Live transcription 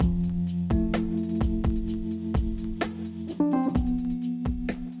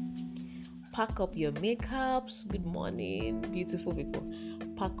pack up your makeups. Good morning, beautiful people.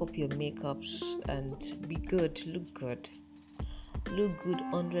 Pack up your makeups and be good. Look good. Look good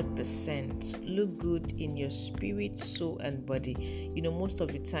 100%. Look good in your spirit, soul, and body. Most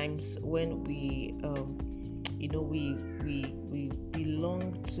of the times when we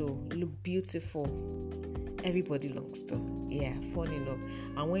long to look beautiful. Everybody longs to. Yeah, funny enough.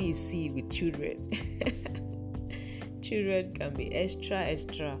 And when you see it with children, children can be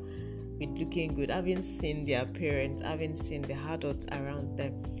extra with looking good. Having seen their parents, having seen the adults around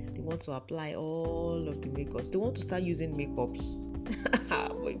them, they want to apply all of the makeups. They want to start using makeups.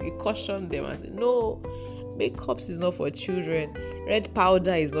 But we caution them and say, no, makeups is not for children. Red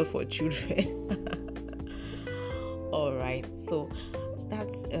powder is not for children. All right, so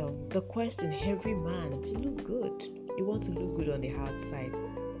that's the question. Every man to look good. You want to look good on the outside.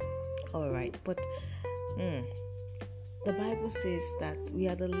 All right, but the Bible says that we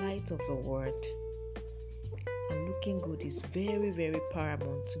are the light of the world, and looking good is very, very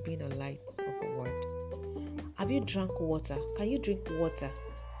paramount to being a light of the world. Have you drank water? Can you drink water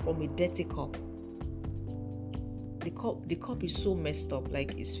from a dirty cup? The cup is so messed up,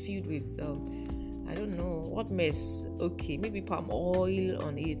 like it's filled with I don't know what mess. Okay, maybe palm oil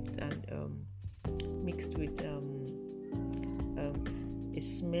on it and mixed with a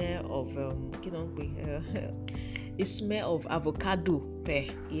smell of a smell of avocado pear.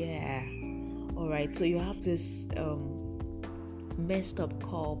 Yeah. All right. So you have this messed up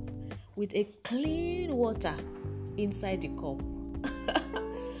cup with a clean water inside the cup,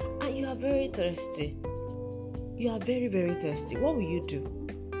 and you are very thirsty. You are very, very thirsty. What will you do?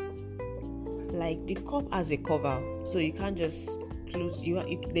 Like, the cup has a cover, so you can't just close.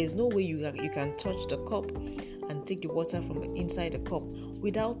 There's no way you can touch the cup and take the water from inside the cup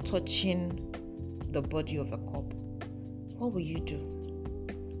without touching the body of the cup. What will you do?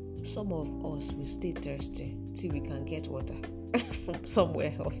 Some of us will stay thirsty till we can get water from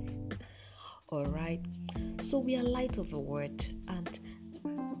somewhere else. All right. So we are light of the world, and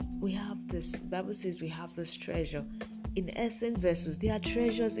we have this. Bible says we have this treasure in earthen vessels. There are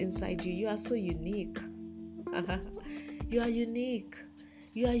treasures inside you. You are so unique. You are unique.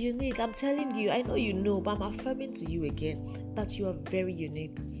 You are unique. I'm telling you, I know you know, but I'm affirming to you again that you are very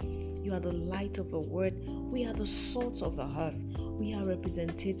unique. You are the light of the world. We are the salt of the earth. We are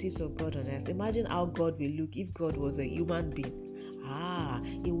representatives of God on earth. Imagine how God will look if God was a human being.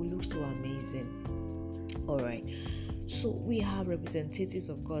 It will look so amazing. All right. So we are representatives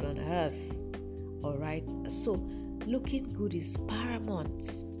of God on earth. All right. So looking good is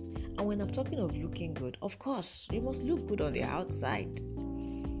paramount. And when I'm talking of looking good, of course, you must look good on the outside.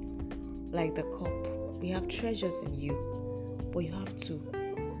 Like the cup. We have treasures in you, but you have to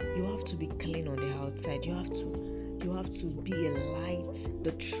be clean on the outside. You have to be a light,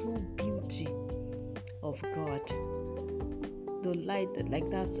 the true beauty of God. The light that, like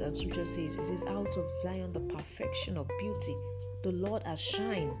that scripture says, it says, out of Zion the perfection of beauty, the Lord has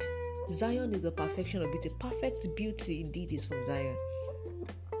shined. Zion is the perfection of beauty. Perfect beauty indeed is from Zion.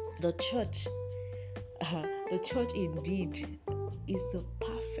 The church indeed is the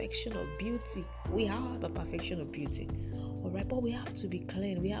perfection of beauty. We are the perfection of beauty. All right, but we have to be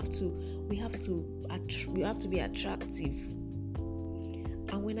clean. We have to be attractive.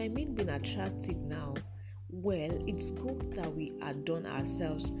 And when I mean being attractive now, well, it's good that we adorn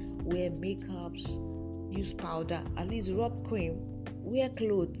ourselves, wear makeups, use powder, at least rub cream, wear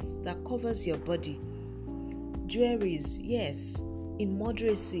clothes that covers your body, jewelries, yes, in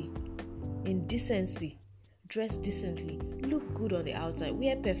moderacy, in decency, dress decently, look good on the outside,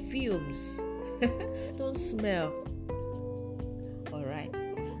 wear perfumes, don't smell. All right,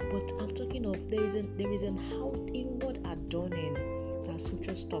 but I'm talking of there is an inward adorning that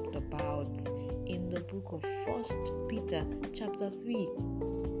scriptures talked about in the book of 1 Peter chapter 3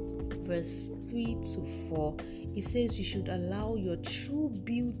 verse 3 to 4. It says you should allow your true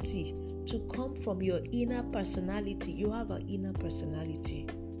beauty to come from your inner personality. You have an inner personality.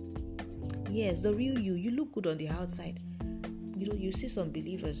 Yes, the real you. You look good on the outside. You see some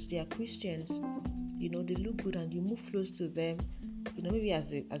believers, they are Christians, they look good and you move close to them, maybe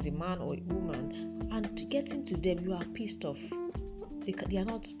as a man or a woman, and getting to them, you are pissed off. They are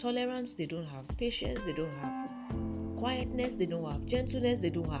not tolerant, they don't have patience, they don't have quietness, they don't have gentleness,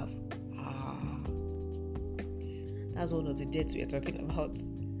 they don't have. That's one of the dates we are talking about.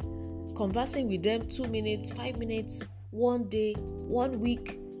 Conversing with them 2 minutes, 5 minutes, 1 day, 1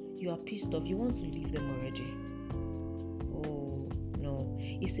 week, you are pissed off. You want to leave them already. Oh, no.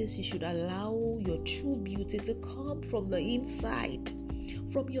 It says you should allow your true beauty to come from the inside,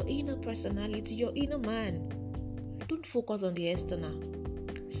 from your inner personality, your inner man. Don't focus on the external.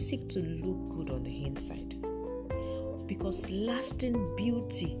 seek to look good on the inside. Because lasting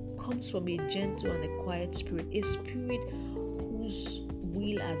beauty comes from a gentle and a quiet spirit, a spirit whose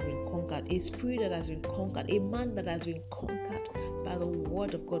will has been conquered, a spirit that has been conquered, a man that has been conquered by the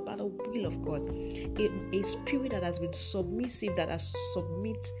word of God, by the will of God, a spirit that has been submissive, that is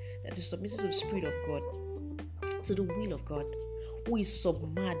submissive to the spirit of God, to the will of God, who is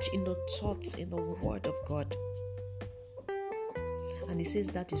submerged in the thoughts, in the word of God. And he says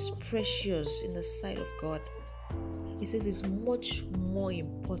that is precious in the sight of God. He says it's much more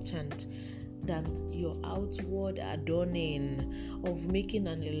important than your outward adorning of making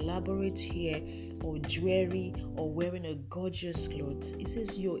an elaborate hair or jewelry or wearing a gorgeous clothes. He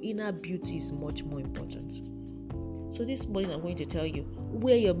says your inner beauty is much more important. So this morning I'm going to tell you,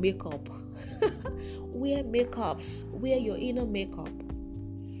 wear your makeup. Wear makeups. Wear your inner makeup.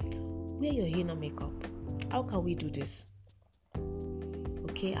 Wear your inner makeup. How can we do this?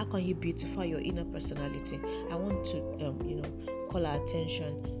 Okay, how can you beautify your inner personality? I want to call our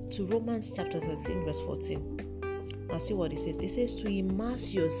attention to Romans chapter 13 verse 14. Now see what it says. It says to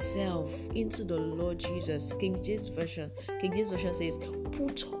immerse yourself into the Lord Jesus. King James Version says,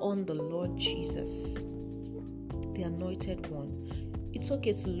 put on the Lord Jesus, the anointed one. It's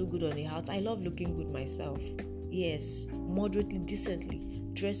okay to look good on the house. I love looking good myself. Yes, moderately, decently,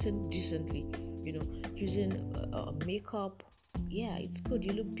 dressing decently, using makeup. Yeah, it's good.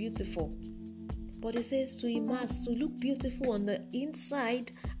 You look beautiful. But it says to immerse, to look beautiful on the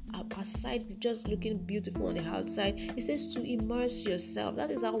inside, aside just looking beautiful on the outside. It says to immerse yourself.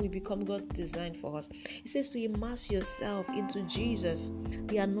 That is how we become God's design for us. It says to immerse yourself into Jesus,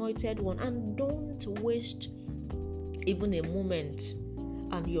 the anointed one, and don't waste even a moment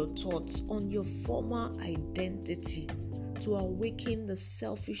and your thoughts on your former identity to awaken the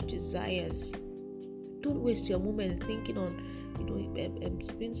selfish desires. Don't waste your moment thinking on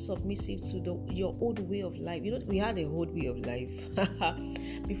being submissive to your old way of life. We had a old way of life.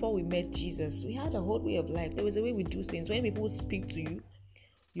 Before we met Jesus, we had a old way of life. There was a way we do things. When people speak to you,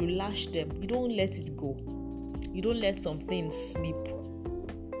 you lash them. You don't let it go. You don't let some things slip.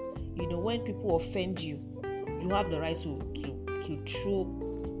 When people offend you, you have the right to throw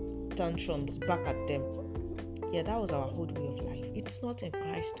tantrums back at them. Yeah, that was our old way of life. It's not in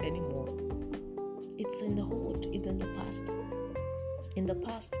Christ anymore. It's in the old. It's in the past. In the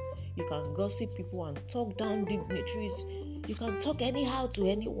past, you can gossip people and talk down dignitaries. You can talk anyhow to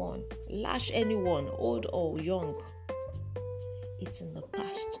anyone, lash anyone, old or young. It's in the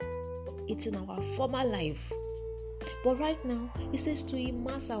past. It's in our former life. But right now, it says to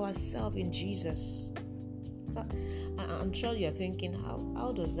immerse ourselves in Jesus. I'm sure you're thinking,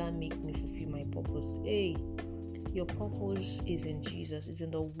 how does that make me fulfill my purpose? Hey, your purpose is in Jesus. It's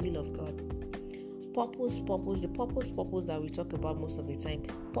in the will of God. Purpose, the purpose that we talk about most of the time.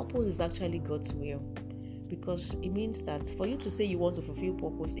 Purpose is actually God's will, because it means that for you to say you want to fulfill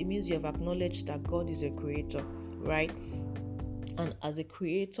purpose, it means you have acknowledged that God is a creator, right? And as a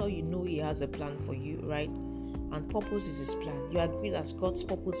creator, He has a plan for you, right? And purpose is His plan. You agree that God's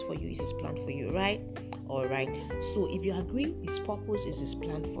purpose for you is His plan for you, right? All right. So if you agree His purpose is His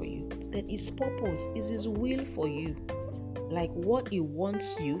plan for you, then His purpose is His will for you, like what He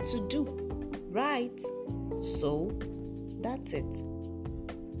wants you to do. Right? So that's it.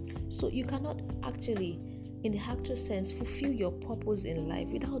 So you cannot actually, in the actual sense, fulfill your purpose in life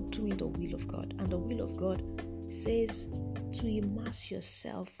without doing the will of God. And the will of God says to immerse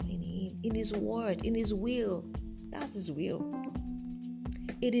yourself in Him, in His word, in His will. That's His will.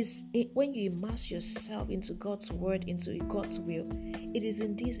 When you immerse yourself into God's word, into God's will, it is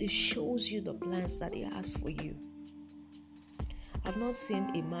in this, it shows you the plans that He has for you. I've not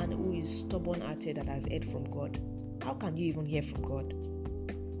seen a man who is stubborn-hearted that has heard from God. How can you even hear from God?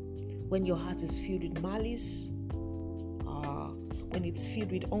 When your heart is filled with malice, when it's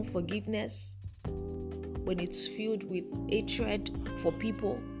filled with unforgiveness, when it's filled with hatred for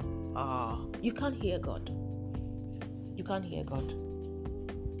people, you can't hear God. You can't hear God.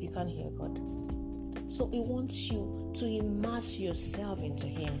 You can't hear God. So He wants you to immerse yourself into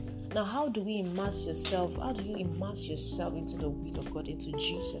Him. Now, how do we immerse yourself? How do you immerse yourself into the will of God, into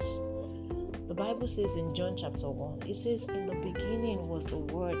Jesus? The Bible says in John chapter 1, it says, in the beginning was the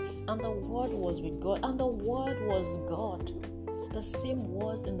Word, and the Word was with God, and the Word was God. The same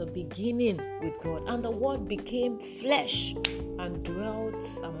was in the beginning with God, and the Word became flesh and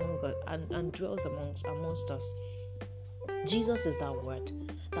dwells amongst us. Jesus is that Word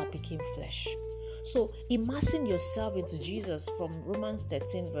that became flesh. So immersing yourself into Jesus from Romans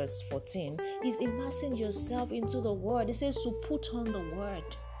 13 verse 14 is immersing yourself into the Word. It says to put on the Word.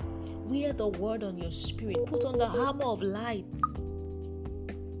 Wear the Word on your spirit. Put on the armor of light.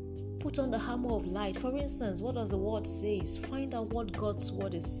 Put on the armor of light. For instance, what does the word say? Find out what God's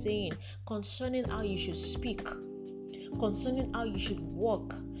word is saying concerning how you should speak, concerning how you should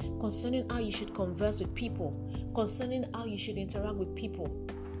walk, concerning how you should converse with people, concerning how you should interact with people.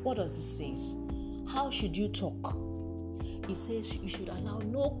 What does it say? How should you talk? It says you should allow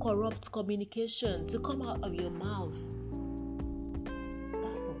no corrupt communication to come out of your mouth.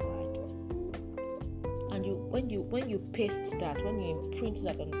 That's the word. And when you paste that, when you imprint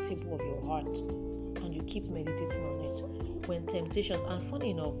that on the table of your heart, and you keep meditating on it, when temptations, and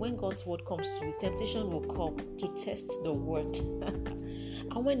funny enough, when God's word comes to you, temptation will come to test the word.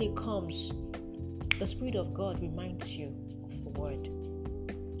 And when it comes, the Spirit of God reminds you of the word.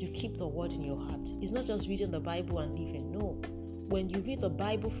 You keep the word in your heart. It's not just reading the Bible and leaving. No. When you read the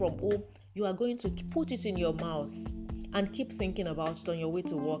Bible from home, you are going to put it in your mouth and keep thinking about it on your way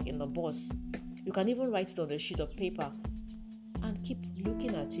to work, in the bus. You can even write it on a sheet of paper and keep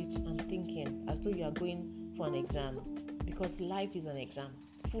looking at it and thinking as though you are going for an exam, because life is an exam,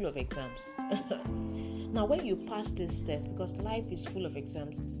 full of exams. Now, when you pass this test, because life is full of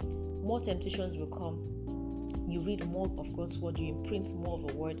exams, more temptations will come. You read more of God's word, you imprint more of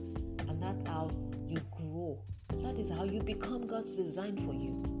the word, and that's how you grow. That is how you become God's design for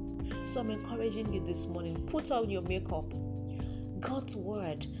you. So I'm encouraging you this morning, put on your makeup. God's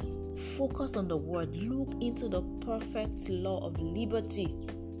word. Focus on the word. Look into the perfect law of liberty,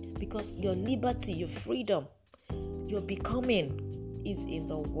 because your liberty, your freedom, your becoming is in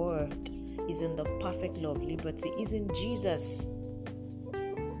the word, is in the perfect law of liberty, is in Jesus.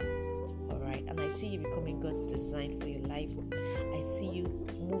 And I see you becoming God's design for your life. I see you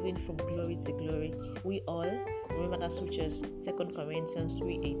moving from glory to glory. We all, remember that scriptures, 2 Corinthians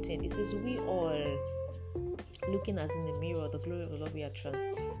 3:18. It says, we all, looking as in a mirror the glory of the Lord, we are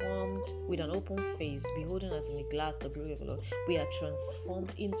transformed with an open face, beholding as in a glass the glory of the Lord. We are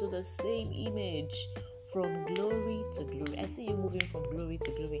transformed into the same image, from glory to glory. I see you moving from glory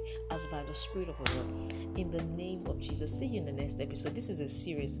to glory as by the Spirit of the Lord. In the name of Jesus. See you in the next episode. This is a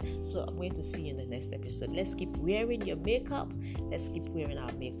series, so I'm going to see you in the next episode. Let's keep wearing your makeup. Let's keep wearing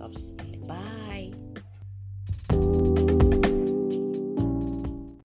our makeups. Bye.